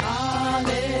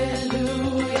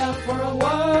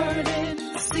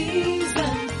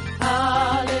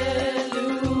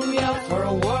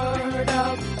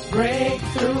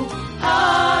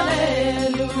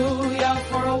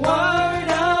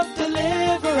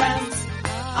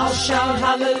I'll shout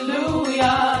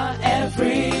hallelujah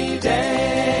every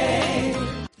day.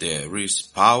 There is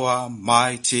power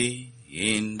mighty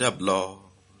in the blood.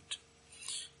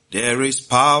 There is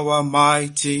power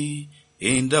mighty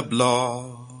in the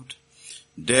blood.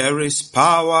 There is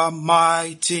power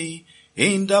mighty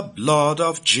in the blood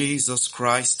of Jesus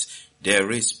Christ.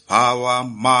 There is power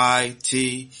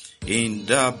mighty in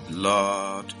the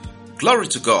blood. Glory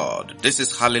to God. This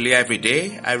is Hallelujah Every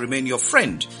Day. I remain your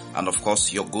friend and of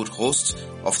course your good host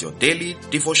of your daily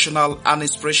devotional and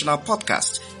inspirational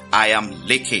podcast. I am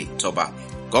Leke Toba.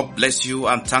 God bless you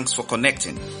and thanks for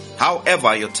connecting.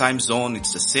 However, your time zone,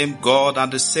 it's the same God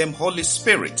and the same Holy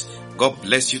Spirit. God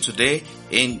bless you today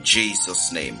in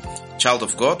Jesus' name. Child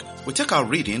of God, we take our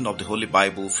reading of the Holy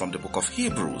Bible from the book of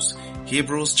Hebrews.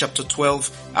 Hebrews chapter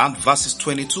 12 and verses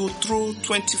 22 through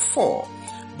 24.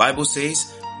 Bible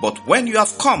says, "But when you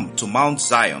have come to Mount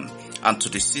Zion and to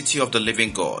the city of the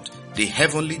living God, the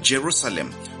heavenly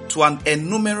Jerusalem, to an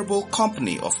innumerable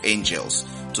company of angels,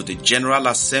 to the general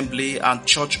assembly and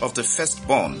church of the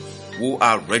firstborn who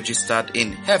are registered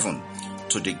in heaven,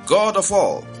 to the God of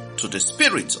all, to the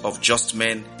spirit of just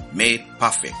men made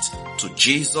perfect, to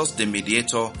Jesus the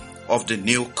mediator of the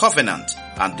new covenant,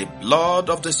 and the blood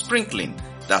of the sprinkling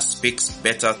that speaks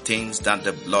better things than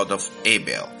the blood of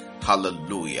Abel."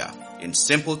 Hallelujah. In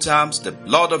simple terms, the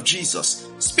blood of Jesus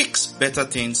speaks better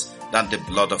things than the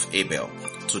blood of Abel.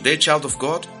 Today, child of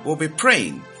God, we'll be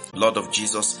praying blood of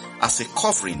Jesus as a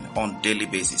covering on daily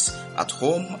basis, at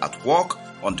home, at work,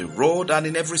 on the road, and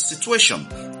in every situation.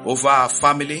 Over our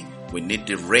family, we need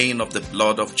the reign of the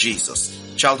blood of Jesus.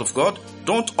 Child of God,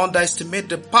 don't underestimate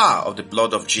the power of the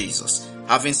blood of Jesus.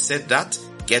 Having said that,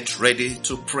 get ready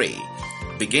to pray.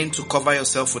 Begin to cover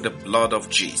yourself with the blood of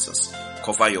Jesus.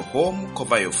 Cover your home,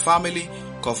 cover your family,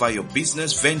 cover your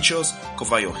business ventures,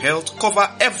 cover your health, cover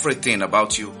everything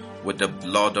about you with the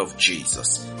blood of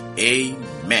Jesus.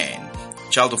 Amen.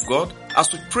 Child of God,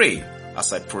 as we pray,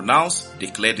 as I pronounce,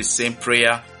 declare the same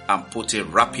prayer and put a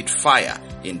rapid fire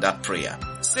in that prayer.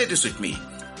 Say this with me.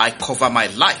 I cover my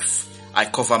life. I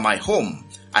cover my home.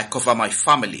 I cover my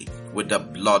family with the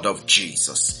blood of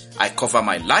Jesus. I cover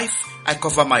my life. I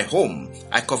cover my home.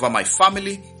 I cover my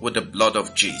family with the blood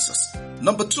of Jesus.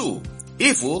 Number 2,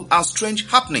 evil and strange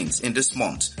happenings in this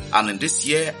month and in this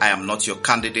year, I am not your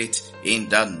candidate in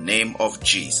the name of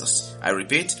Jesus. I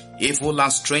repeat, evil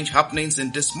and strange happenings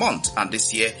in this month and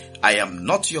this year, I am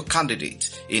not your candidate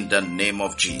in the name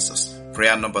of Jesus.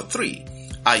 Prayer number 3,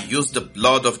 I use the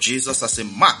blood of Jesus as a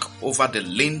mark over the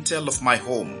lintel of my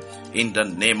home. In the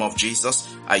name of Jesus,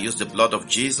 I use the blood of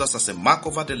Jesus as a mark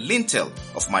over the lintel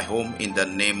of my home in the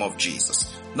name of Jesus.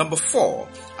 Number 4,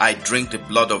 I drink the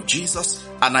blood of Jesus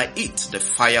and I eat the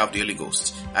fire of the Holy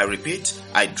Ghost. I repeat,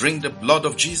 I drink the blood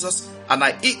of Jesus and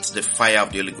I eat the fire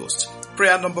of the Holy Ghost.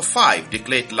 Prayer number 5,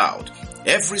 declare it loud.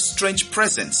 Every strange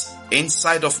presence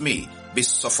inside of me be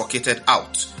suffocated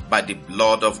out by the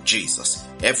blood of Jesus.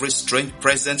 Every strange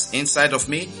presence inside of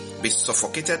me be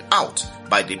suffocated out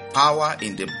by the power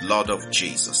in the blood of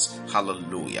Jesus.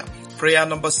 Hallelujah. Prayer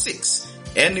number 6,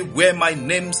 anywhere my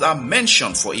names are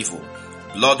mentioned for evil,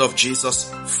 blood of Jesus,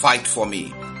 fight for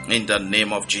me in the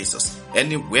name of Jesus.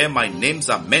 Anywhere my names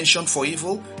are mentioned for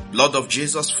evil, blood of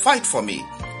Jesus, fight for me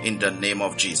in the name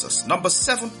of Jesus. Number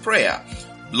 7 prayer,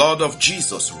 blood of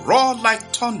Jesus, roar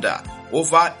like thunder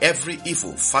over every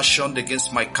evil fashioned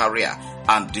against my career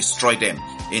and destroy them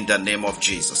in the name of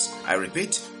Jesus. I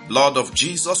repeat, blood of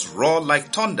Jesus, roar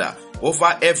like thunder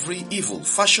over every evil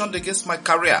fashioned against my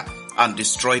career and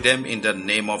destroy them in the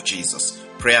name of Jesus.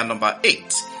 Prayer number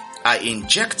 8, I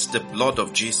inject the blood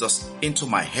of Jesus into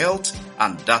my health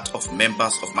and that of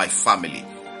members of my family.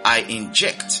 I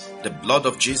inject the blood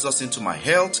of Jesus into my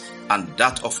health and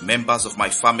that of members of my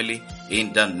family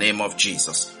in the name of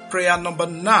Jesus. Prayer number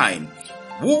 9,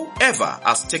 whoever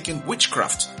has taken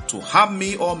witchcraft to harm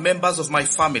me or members of my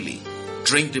family,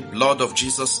 drink the blood of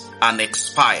Jesus and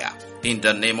expire in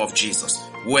the name of Jesus.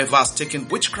 Whoever has taken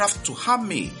witchcraft to harm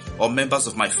me or members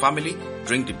of my family,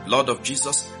 drink the blood of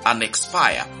Jesus and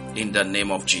expire in the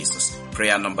name of Jesus.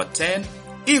 Prayer number 10,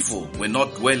 evil will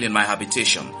not dwell in my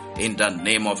habitation in the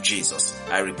name of Jesus.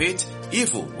 I repeat,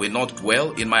 evil will not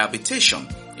dwell in my habitation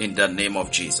in the name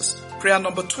of Jesus. Prayer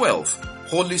number 12,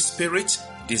 Holy Spirit,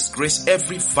 disgrace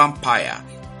every vampire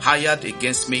hired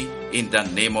against me in the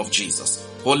name of Jesus.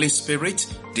 Holy Spirit,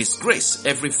 disgrace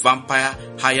every vampire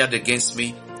hired against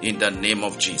me in the name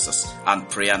of Jesus. And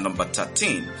prayer number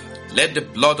 13, let the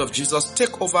blood of Jesus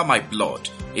take over my blood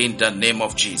in the name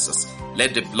of Jesus.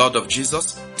 Let the blood of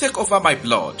Jesus take over my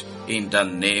blood in the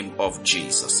name of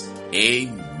Jesus.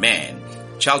 Amen.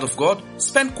 Child of God,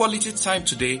 spend quality time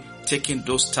today taking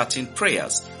those 13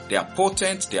 prayers. They are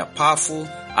potent, they are powerful,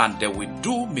 and they will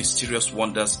do mysterious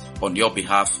wonders on your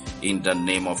behalf in the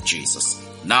name of Jesus.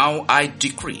 Now I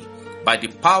decree, by the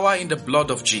power in the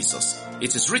blood of Jesus,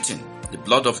 it is written, the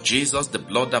blood of Jesus, the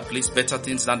blood that pleads better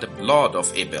things than the blood of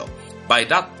Abel. By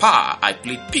that power, I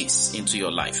plead peace into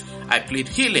your life. I plead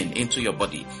healing into your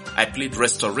body. I plead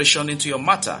restoration into your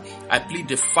matter. I plead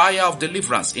the fire of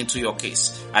deliverance into your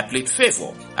case. I plead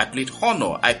favor. I plead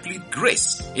honor. I plead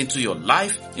grace into your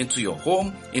life, into your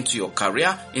home, into your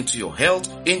career, into your health,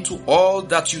 into all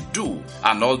that you do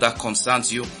and all that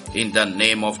concerns you in the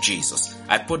name of Jesus.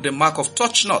 I put the mark of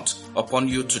touch not upon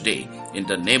you today in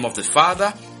the name of the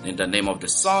Father, in the name of the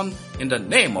Son, in the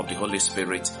name of the Holy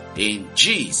Spirit. In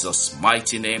Jesus'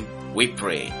 mighty name we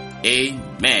pray.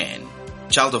 Amen.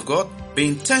 Child of God, be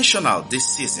intentional this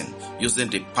season using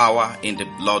the power in the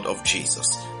blood of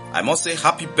Jesus. I must say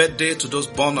happy birthday to those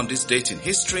born on this date in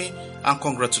history, and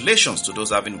congratulations to those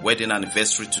having wedding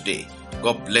anniversary today.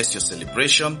 God bless your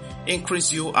celebration,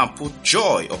 increase you and put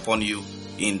joy upon you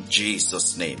in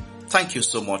Jesus' name. Thank you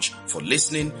so much for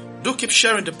listening. Do keep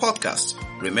sharing the podcast.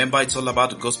 Remember, it's all about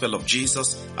the gospel of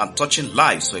Jesus and touching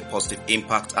lives for a positive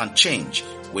impact and change.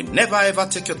 We never ever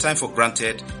take your time for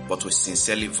granted, but we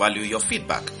sincerely value your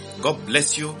feedback. God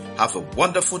bless you. Have a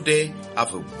wonderful day.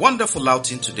 Have a wonderful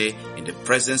outing today in the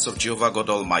presence of Jehovah God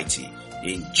Almighty.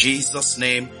 In Jesus'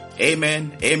 name,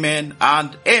 amen, amen,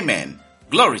 and amen.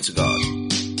 Glory to God.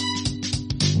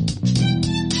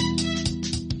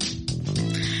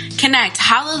 Connect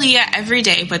Hallelujah every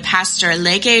day with Pastor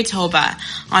Lege Toba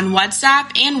on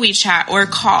WhatsApp and WeChat, or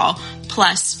call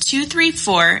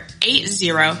 +234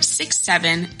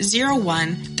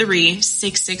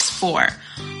 8067013664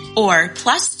 or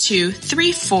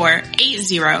 +234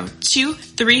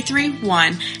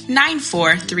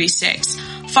 8023319436.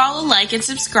 Follow, like, and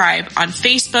subscribe on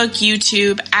Facebook,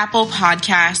 YouTube, Apple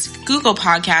Podcasts, Google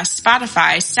Podcasts,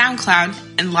 Spotify, SoundCloud,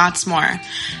 and lots more.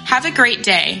 Have a great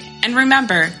day, and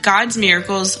remember, God's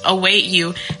miracles await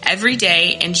you every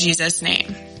day in Jesus'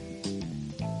 name.